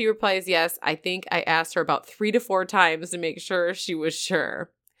 After she replies yes, I think I asked her about 3 to 4 times to make sure she was sure.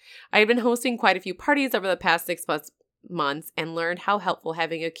 I had been hosting quite a few parties over the past 6+ months and learned how helpful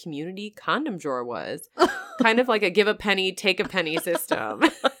having a community condom drawer was. Kind of like a give a penny, take a penny system.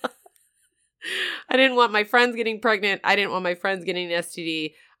 I didn't want my friends getting pregnant. I didn't want my friends getting an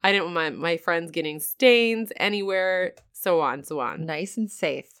STD. I didn't want my friends getting stains anywhere. so on, so on. Nice and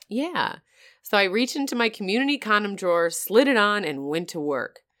safe. Yeah. So I reached into my community condom drawer, slid it on, and went to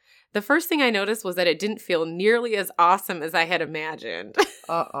work. The first thing I noticed was that it didn't feel nearly as awesome as I had imagined.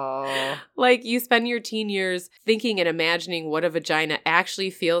 Uh-oh. Like, you spend your teen years thinking and imagining what a vagina actually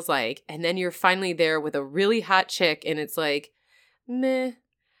feels like, and then you're finally there with a really hot chick, and it's like, meh.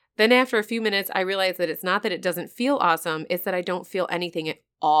 Then after a few minutes, I realized that it's not that it doesn't feel awesome, it's that I don't feel anything at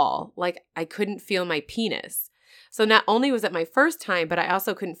all. Like, I couldn't feel my penis. So not only was it my first time, but I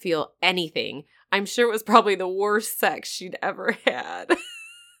also couldn't feel anything. I'm sure it was probably the worst sex she'd ever had.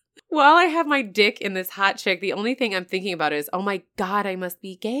 While I have my dick in this hot chick, the only thing I'm thinking about is, oh my God, I must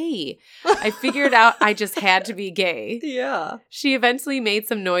be gay. I figured out I just had to be gay. Yeah. She eventually made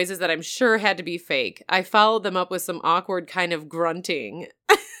some noises that I'm sure had to be fake. I followed them up with some awkward kind of grunting.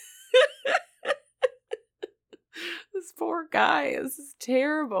 This poor guy. This is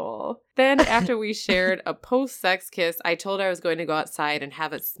terrible. Then after we shared a post-sex kiss, I told her I was going to go outside and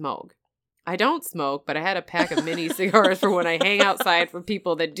have a smoke. I don't smoke, but I had a pack of mini cigars for when I hang outside for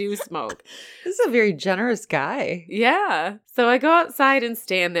people that do smoke. This is a very generous guy. Yeah. So I go outside and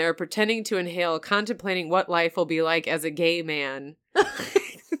stand there pretending to inhale, contemplating what life will be like as a gay man.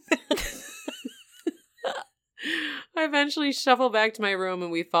 I eventually shuffle back to my room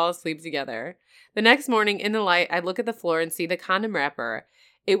and we fall asleep together. The next morning in the light, I look at the floor and see the condom wrapper.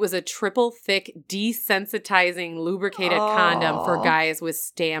 It was a triple thick, desensitizing, lubricated condom for guys with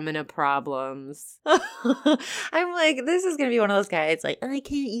stamina problems. I'm like, this is going to be one of those guys like, I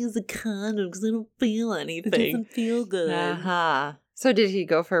can't use a condom because I don't feel anything. It doesn't feel good. Uh-huh. So did he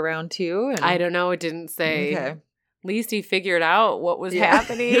go for round two? I don't know. It didn't say. Okay. At least he figured out what was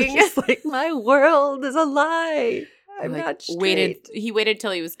happening. It's like, my world is a lie. I'm Like, not straight. He waited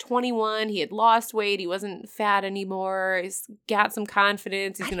till he was 21. He had lost weight. He wasn't fat anymore. He's got some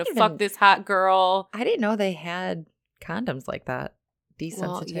confidence. He's going to fuck this hot girl. I didn't know they had condoms like that. Desensitizing.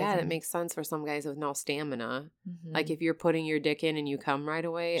 Well, yeah, that makes sense for some guys with no stamina. Mhm. Like, if you're putting your dick in and you come right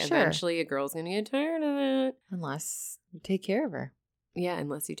away, Sure. eventually a girl's going to get tired of it. Unless you take care of her. Yeah,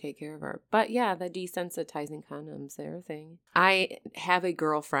 unless you take care of her. But yeah, the desensitizing condoms, they're a thing. I have a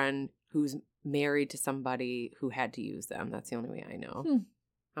girlfriend who's married to somebody who had to use them. That's the only way I know.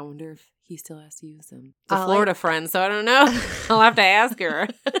 I wonder if he still has to use them. It's a Florida friend, so I don't know. I'll have to ask her.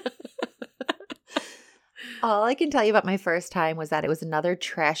 All I can tell you about my first time was that it was another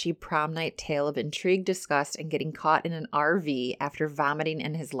trashy prom night tale of intrigue, disgust, and getting caught in an RV after vomiting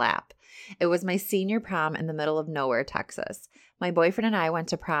in his lap. It was my senior prom in the middle of nowhere, Texas. My boyfriend and I went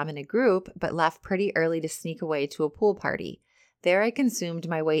to prom in a group, but left pretty early to sneak away to a pool party. There I consumed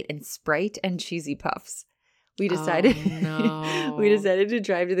my weight in Sprite and Cheesy Puffs. We decided we decided to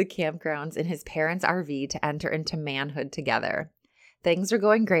drive to the campgrounds in his parents' RV to enter into manhood together. Things were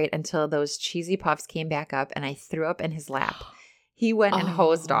going great until those Cheesy Puffs came back up and I threw up in his lap. He went and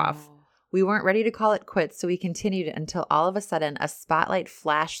hosed off. We weren't ready to call it quits, so we continued until all of a sudden a spotlight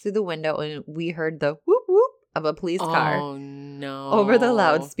flashed through the window and we heard the whoop whoop of a police car. Oh, no. Over the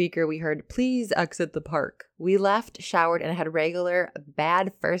loudspeaker, we heard, please exit the park. We left, showered, and had regular,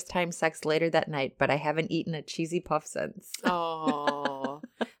 bad first-time sex later that night, but I haven't eaten a Cheesy Puff since. Oh,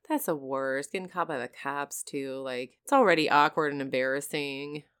 that's the worst. Getting caught by the cops, too. Like, it's already awkward and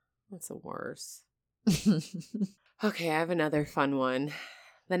embarrassing. That's the worst. Okay, I have another fun one.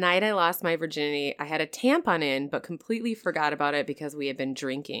 The night I lost my virginity, I had a tampon in, but completely forgot about it because we had been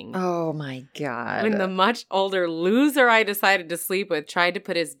drinking. Oh, my God. When the much older loser I decided to sleep with tried to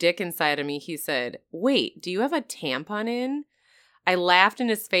put his dick inside of me, he said, "Wait, do you have a tampon in?" I laughed in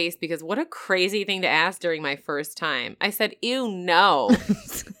his face because what a crazy thing to ask during my first time. I said, "Ew, no."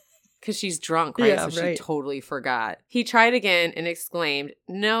 Because she's drunk, right? Yeah, so right. she totally forgot. He tried again and exclaimed,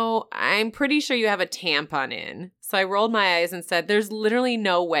 "No, I'm pretty sure you have a tampon in." So I rolled my eyes and said, "There's literally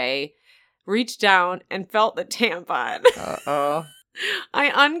no way." Reached down and felt the tampon. Uh-oh.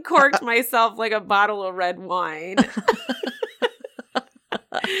 I uncorked myself like a bottle of red wine.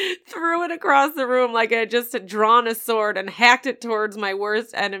 Threw it across the room like I had just drawn a sword and hacked it towards my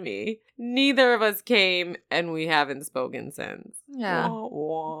worst enemy. Neither of us came, and we haven't spoken since. Yeah.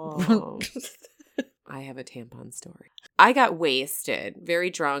 Wah, wah. I have a tampon story. I got wasted, very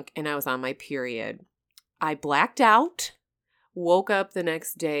drunk, and I was on my period. I blacked out, woke up the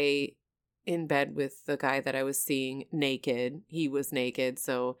next day in bed with the guy that I was seeing naked. He was naked,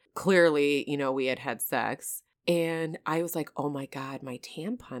 so clearly, we had had sex. And I was like, oh my God, my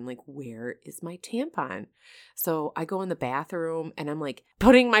tampon. Like, where is my tampon? So I go in the bathroom and I'm like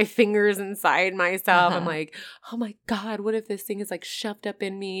putting my fingers inside myself. I'm like, oh my God, what if this thing is like shoved up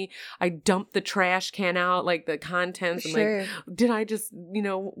in me? I dumped the trash can out, like the contents. I'm like, did I just,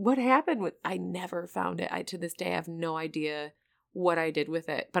 what happened with, I never found it. To this day, I have no idea what I did with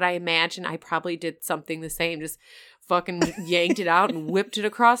it. But I imagine I probably did something the same, just fucking yanked it out and whipped it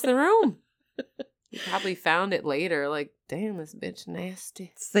across the room. You probably found it later, like, damn, this bitch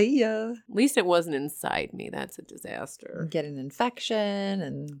nasty. See ya. At least it wasn't inside me. That's a disaster. Get an infection.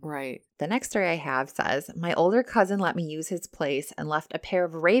 And right. The next story I have says, my older cousin let me use his place and left a pair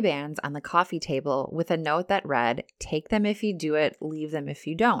of Ray-Bans on the coffee table with a note that read, take them if you do it, leave them if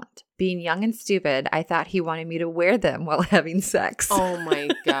you don't. Being young and stupid, I thought he wanted me to wear them while having sex. Oh my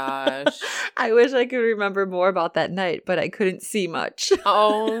gosh. I wish I could remember more about that night, but I couldn't see much.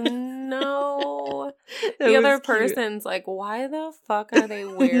 Oh no. The other person's like, why the fuck are they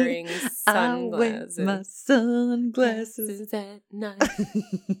wearing sunglasses? I wear my sunglasses at night.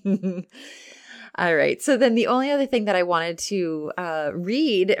 All right. So then the only other thing that I wanted to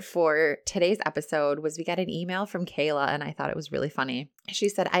read for today's episode was we got an email from Kayla, and I thought it was really funny. She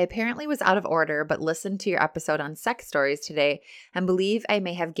said, I apparently was out of order, but listened to your episode on sex stories today and believe I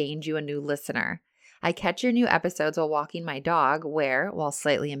may have gained you a new listener. I catch your new episodes while walking my dog where, while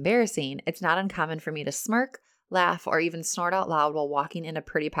slightly embarrassing, it's not uncommon for me to smirk, laugh, or even snort out loud while walking in a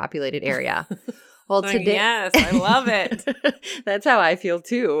pretty populated area. Well, today, yes, I love it. That's how I feel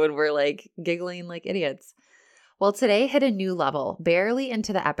too when we're like giggling like idiots. Well, today hit a new level. Barely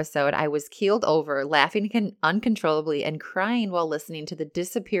into the episode, I was keeled over, laughing uncontrollably and crying while listening to the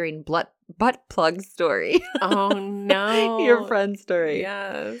disappearing butt plug story. Oh, no. Your friend's story.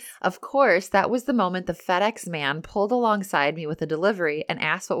 Yes. Of course, that was the moment the FedEx man pulled alongside me with a delivery and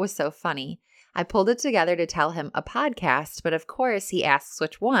asked what was so funny. I pulled it together to tell him a podcast, but of course he asks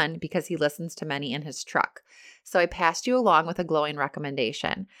which one because he listens to many in his truck. So I passed you along with a glowing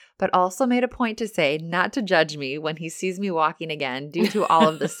recommendation, but also made a point to say not to judge me when he sees me walking again due to all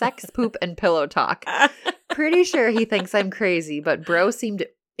of the sex, poop, and pillow talk. Pretty sure he thinks I'm crazy, but bro seemed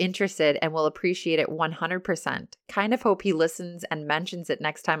interested and will appreciate it 100%. Kind of hope he listens and mentions it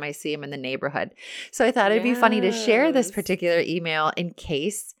next time I see him in the neighborhood. So I thought it'd be funny to share this particular email in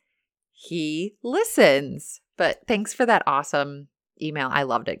case he listens. But thanks for that awesome email. I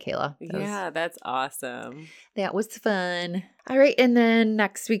loved it, Kayla. That's awesome. That was fun. All right. And then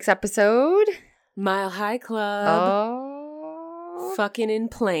next week's episode. Mile High Club. Oh. Fucking in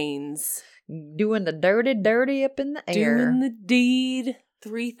planes. Doing the dirty up in the air. Doing the deed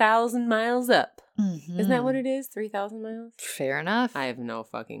 3,000 miles up. Mm-hmm. Isn't that what it is? 3,000 miles? Fair enough. I have no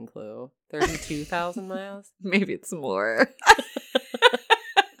fucking clue. 32,000 miles? Maybe it's more.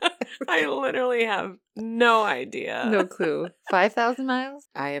 I literally have no idea. No clue. 5,000 miles?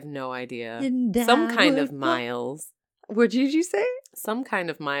 I have no idea. And Some kind of miles. What did you say? Some kind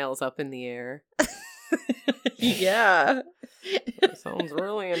of miles up in the air. Yeah. That sounds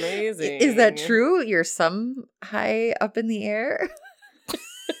really amazing. Is that true? You're some high up in the air?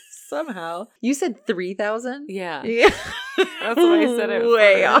 Somehow. You said 3,000? Yeah. Yeah. That's what I said at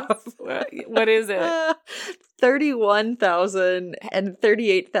Way first. off. What is it? 31,000 and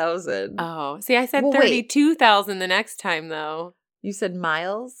 38,000. Oh, see, I said Well, wait. 32,000 the next time, though. You said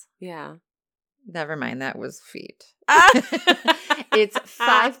miles? Yeah. Never mind. That was feet. It's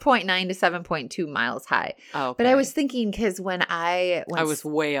 5.9 to 7.2 miles high. Oh, But I was thinking because when I was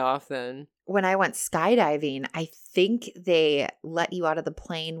way off then. When I went skydiving, I think they let you out of the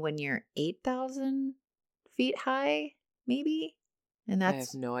plane when you're 8,000 feet high, maybe. And I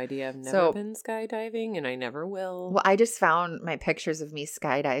that's have no idea. I've never been skydiving, and I never will. Well, I just found my pictures of me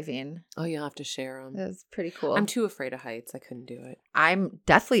skydiving. Oh, you'll have to share them. It was pretty cool. I'm too afraid of heights. I couldn't do it. I'm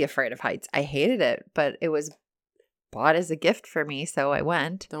deathly afraid of heights. I hated it, but it was bought as a gift for me, so I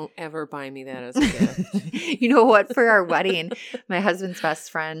went. Don't ever buy me that as a gift. You know what? For our wedding, my husband's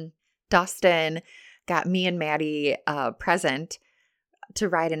best friend, Dustin, got me and Maddie a present to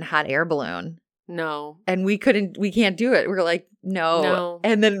ride in a hot air balloon. No. And we can't do it. We're like, no.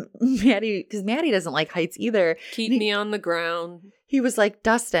 And then Maddie, because Maddie doesn't like heights either. Keep me on the ground. He was like,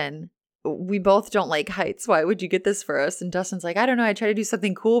 Dustin, we both don't like heights. Why would you get this for us? And Dustin's like, I don't know. I try to do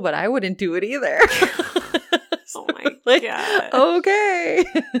something cool, but I wouldn't do it either. Oh my God. Okay.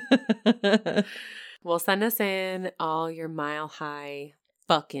 Well, send us in all your mile high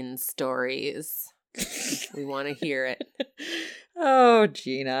fucking stories. We want to hear it. Oh,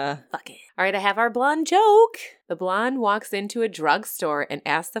 Gina. Fuck it. All right, I have our blonde joke. The blonde walks into a drugstore and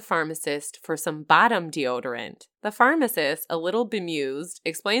asks the pharmacist for some bottom deodorant. The pharmacist, a little bemused,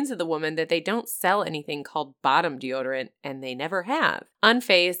 explains to the woman that they don't sell anything called bottom deodorant, and they never have.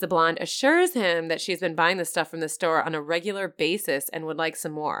 Unfazed, the blonde assures him that she's been buying the stuff from the store on a regular basis and would like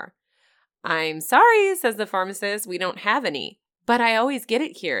some more. I'm sorry, says the pharmacist, we don't have any. But I always get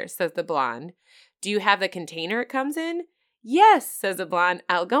it here, says the blonde. Do you have the container it comes in? Yes, says the blonde.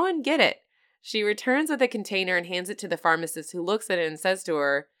 I'll go and get it. She returns with a container and hands it to the pharmacist, who looks at it and says to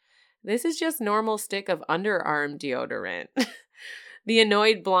her, this is just normal stick of underarm deodorant. The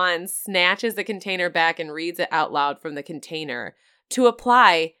annoyed blonde snatches the container back and reads it out loud from the container. To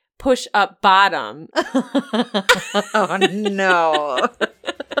apply, push up bottom. Oh, no.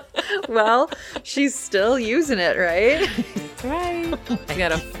 Well, she's still using it, right? That's right. I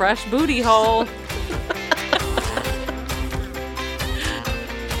got a fresh booty hole.